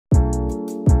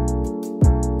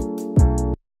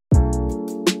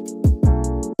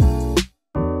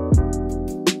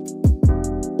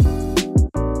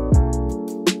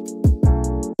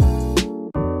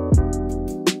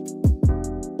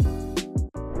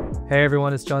Hey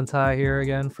everyone, it's John Tai here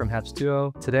again from Hatch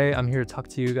Duo. Today I'm here to talk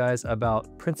to you guys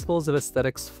about principles of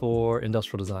aesthetics for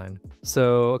industrial design.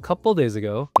 So a couple days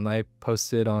ago, I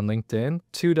posted on LinkedIn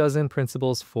 24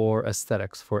 principles for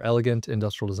aesthetics for elegant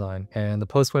industrial design, and the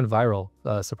post went viral,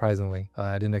 surprisingly.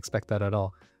 I didn't expect that at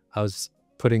all. I was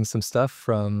putting some stuff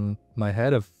from my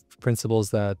head of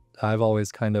principles that I've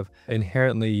always kind of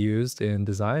inherently used in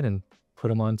design and put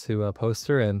them onto a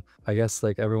poster, and I guess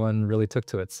like everyone really took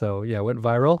to it. So yeah, it went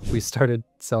viral. We started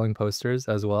selling posters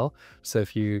as well. So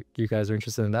if you guys are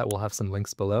interested in that, we'll have some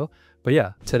links below. But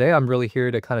yeah, today I'm really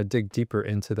here to kind of dig deeper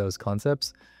into those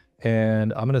concepts.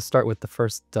 And I'm going to start with the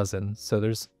first dozen. So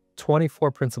there's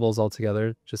 24 principles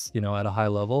altogether, just, at a high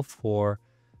level for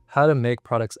how to make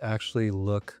products actually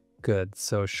look good.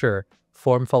 So sure,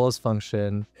 form follows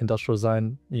function. Industrial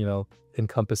design,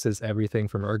 encompasses everything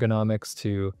from ergonomics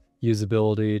to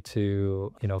usability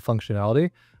to, functionality,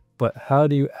 but how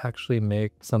do you actually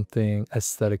make something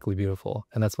aesthetically beautiful?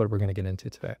 And that's what we're going to get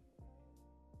into today.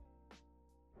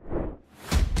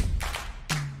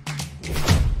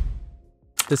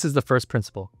 This is the first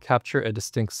principle: capture a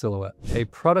distinct silhouette. A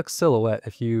product silhouette,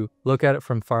 if you look at it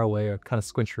from far away or kind of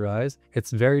squint your eyes, it's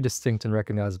very distinct and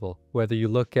recognizable. Whether you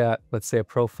look at, let's say, a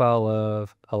profile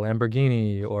of a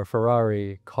Lamborghini or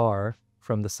Ferrari car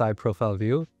from the side profile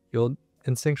view, you'll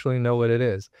instinctually know what it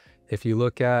is. If you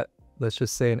look at, let's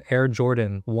just say, an Air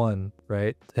Jordan 1,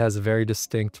 right? It has a very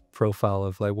distinct profile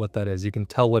of like what that is. You can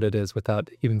tell what it is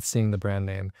without even seeing the brand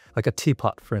name. Like a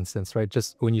teapot, for instance, right?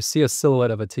 Just when you see a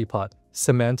silhouette of a teapot,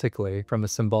 semantically, from a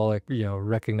symbolic,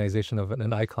 recognition of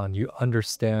an icon, you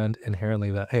understand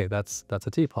inherently that, hey, that's a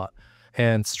teapot.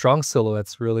 And strong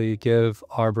silhouettes really give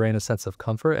our brain a sense of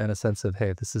comfort and a sense of,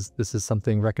 hey, this is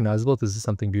something recognizable. This is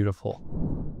something beautiful.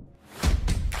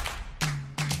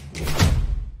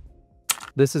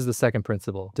 This is the second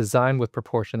principle: design with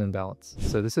proportion and balance.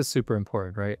 So this is super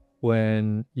important, right?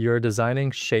 When you're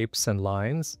designing shapes and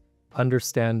lines,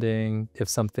 understanding if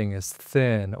something is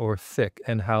thin or thick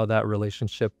and how that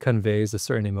relationship conveys a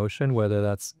certain emotion, whether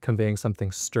that's conveying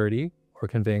something sturdy or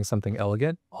conveying something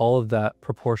elegant, all of that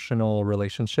proportional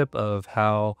relationship of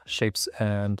how shapes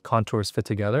and contours fit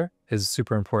together is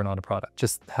super important on a product.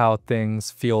 Just how things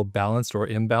feel balanced or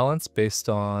imbalanced based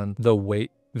on the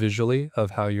weight visually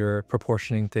of how you're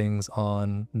proportioning things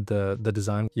on the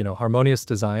design. Harmonious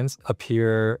designs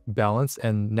appear balanced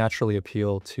and naturally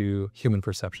appeal to human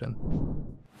perception.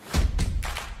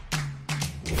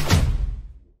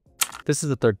 This is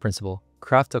the third principle: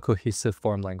 craft a cohesive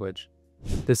form language.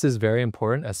 This is very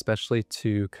important, especially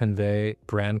to convey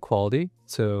brand quality.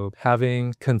 So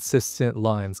having consistent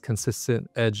lines,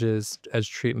 consistent edges, edge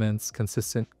treatments,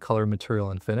 consistent color, material,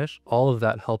 and finish, all of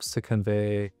that helps to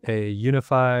convey a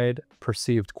unified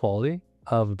perceived quality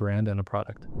of a brand and a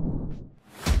product.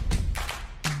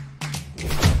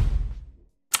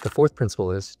 The fourth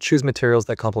principle is choose materials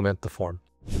that complement the form.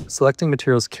 Selecting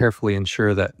materials carefully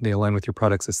ensure that they align with your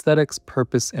product's aesthetics,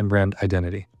 purpose, and brand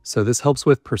identity. So this helps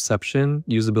with perception,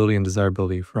 usability, and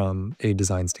desirability from a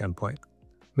design standpoint.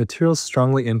 Materials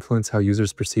strongly influence how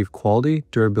users perceive quality,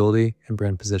 durability, and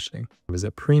brand positioning. Is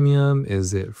it premium?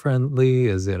 Is it friendly?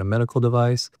 Is it a medical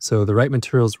device? So the right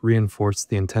materials reinforce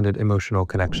the intended emotional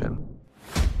connection.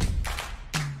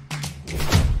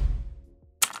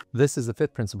 This is the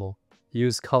fifth principle: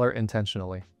 use color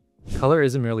intentionally. Color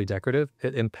isn't merely decorative,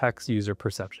 it impacts user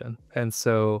perception. And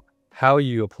so how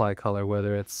you apply color,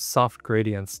 whether it's soft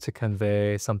gradients to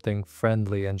convey something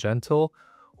friendly and gentle,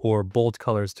 or bold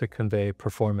colors to convey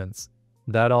performance,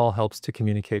 that all helps to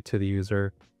communicate to the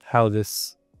user how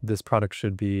this product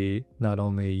should be not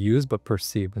only used, but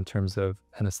perceived in terms of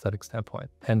an aesthetic standpoint.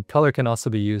 And color can also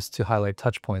be used to highlight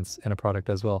touch points in a product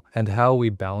as well. And how we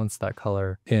balance that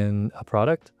color in a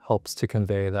product helps to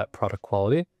convey that product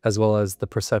quality, as well as the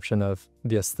perception of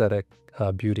the aesthetic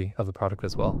beauty of the product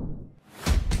as well.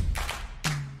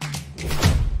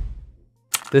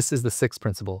 This is the sixth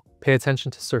principle: pay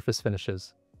attention to surface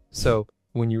finishes. So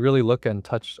when you really look and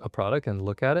touch a product and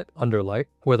look at it under light,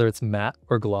 whether it's matte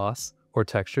or gloss or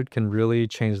textured, can really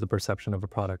change the perception of a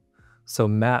product. So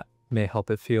matte may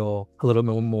help it feel a little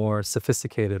bit more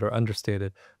sophisticated or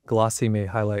understated. Glossy may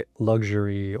highlight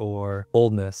luxury or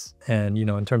boldness. And,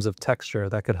 in terms of texture,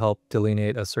 that could help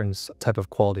delineate a certain type of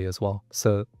quality as well.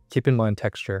 So keep in mind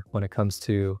texture when it comes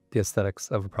to the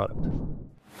aesthetics of a product.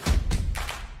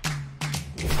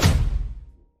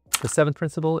 The seventh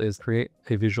principle is create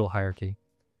a visual hierarchy.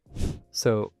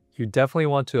 So you definitely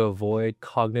want to avoid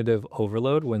cognitive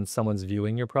overload when someone's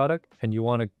viewing your product, and you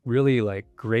want to really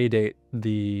gradate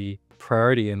the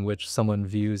priority in which someone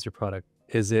views your product.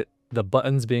 Is it The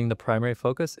buttons being the primary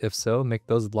focus, if so, make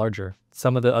those larger.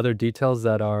 Some of the other details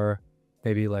that are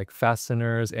maybe like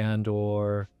fasteners and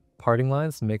or parting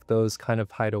lines, make those kind of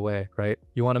hide away, right?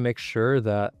 You want to make sure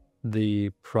that the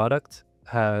product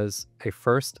has a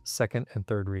first, second, and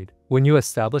third read. When you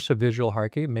establish a visual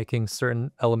hierarchy, making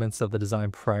certain elements of the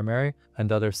design primary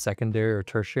and others secondary or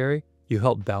tertiary, you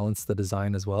help balance the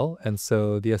design as well. And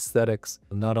so the aesthetics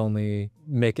not only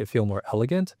make it feel more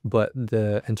elegant, but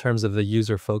in terms of the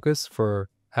user focus for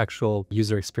actual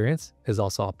user experience is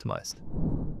also optimized.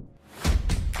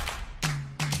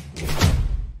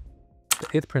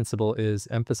 The eighth principle is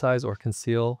emphasize or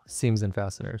conceal seams and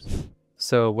fasteners.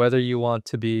 So whether you want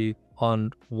to be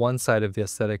on one side of the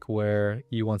aesthetic where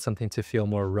you want something to feel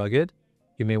more rugged,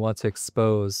 you may want to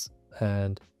expose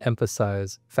and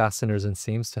emphasize fasteners and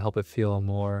seams to help it feel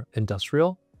more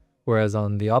industrial. Whereas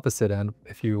on the opposite end,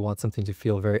 if you want something to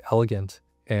feel very elegant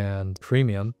and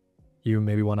premium, you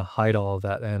maybe want to hide all of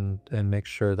that and make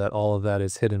sure that all of that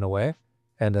is hidden away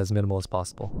and as minimal as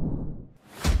possible.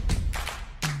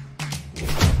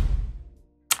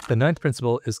 The ninth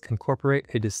principle is incorporate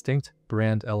a distinct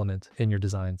brand element in your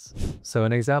designs. So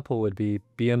an example would be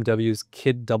BMW's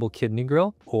double kidney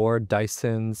grill, or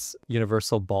Dyson's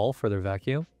universal ball for their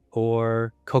vacuum,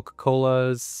 or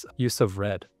Coca-Cola's use of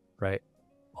red, right?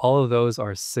 All of those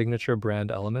are signature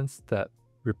brand elements that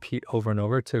repeat over and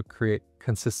over to create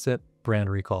consistent brand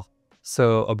recall.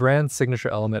 So a brand signature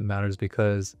element matters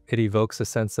because it evokes a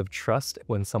sense of trust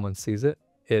when someone sees it.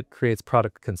 It creates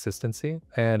product consistency,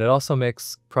 and it also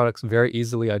makes products very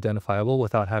easily identifiable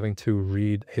without having to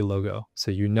read a logo.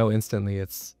 So you know instantly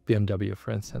it's BMW,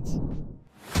 for instance.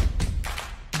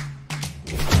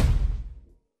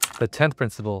 The 10th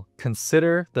principle,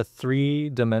 consider the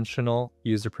three-dimensional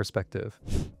user perspective.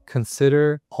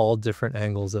 Consider all different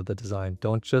angles of the design.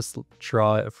 Don't just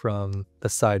draw it from the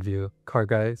side view. Car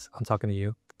guys, I'm talking to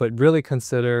you. But really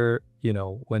consider,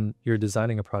 when you're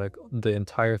designing a product, the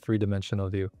entire three-dimensional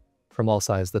view from all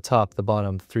sides, the top, the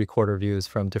bottom, three-quarter views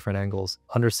from different angles.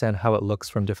 Understand how it looks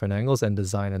from different angles and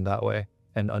design in that way,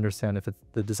 and understand if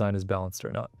the design is balanced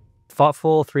or not.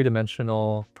 Thoughtful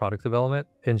three-dimensional product development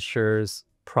ensures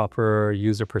proper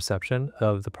user perception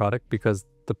of the product because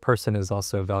the person is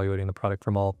also evaluating the product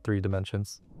from all three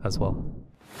dimensions as well.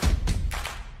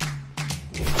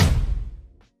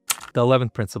 The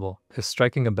 11th principle is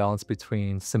striking a balance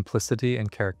between simplicity and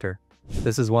character.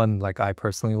 This is one I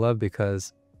personally love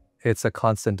because it's a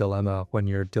constant dilemma when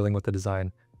you're dealing with the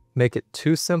design. Make it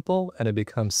too simple and it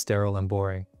becomes sterile and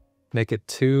boring. Make it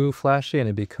too flashy and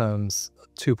it becomes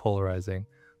too polarizing.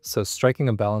 So striking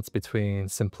a balance between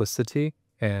simplicity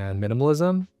and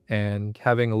minimalism and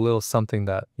having a little something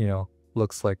that,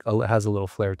 looks like has a little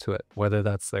flair to it, whether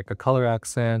that's like a color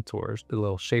accent or a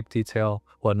little shape detail,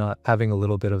 whatnot. Having a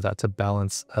little bit of that to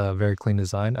balance a very clean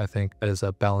design, I think, is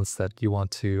a balance that you want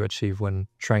to achieve when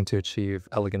trying to achieve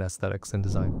elegant aesthetics in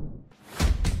design.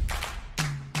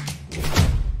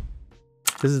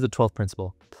 This is the 12th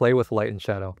principle, play with light and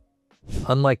shadow.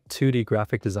 Unlike 2D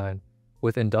graphic design,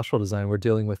 with industrial design, we're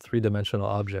dealing with three-dimensional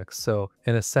objects. So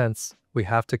in a sense, we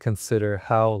have to consider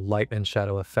how light and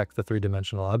shadow affect the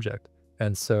three-dimensional object.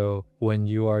 And so when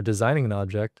you are designing an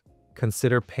object,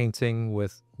 consider painting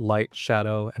with light,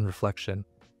 shadow, and reflection.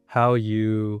 How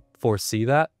you foresee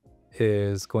that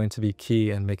is going to be key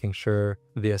in making sure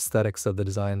the aesthetics of the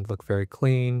design look very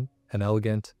clean and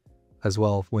elegant as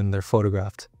well when they're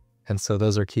photographed. And so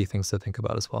those are key things to think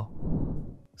about as well.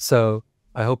 So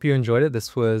I hope you enjoyed it.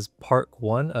 This was part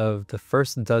 1 of the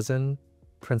first dozen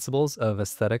principles of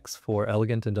aesthetics for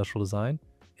elegant industrial design.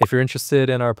 If you're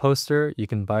interested in our poster, you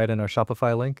can buy it in our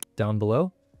Shopify link down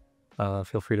below.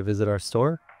 Feel free to visit our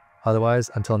store.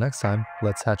 Otherwise, until next time,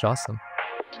 let's hatch awesome.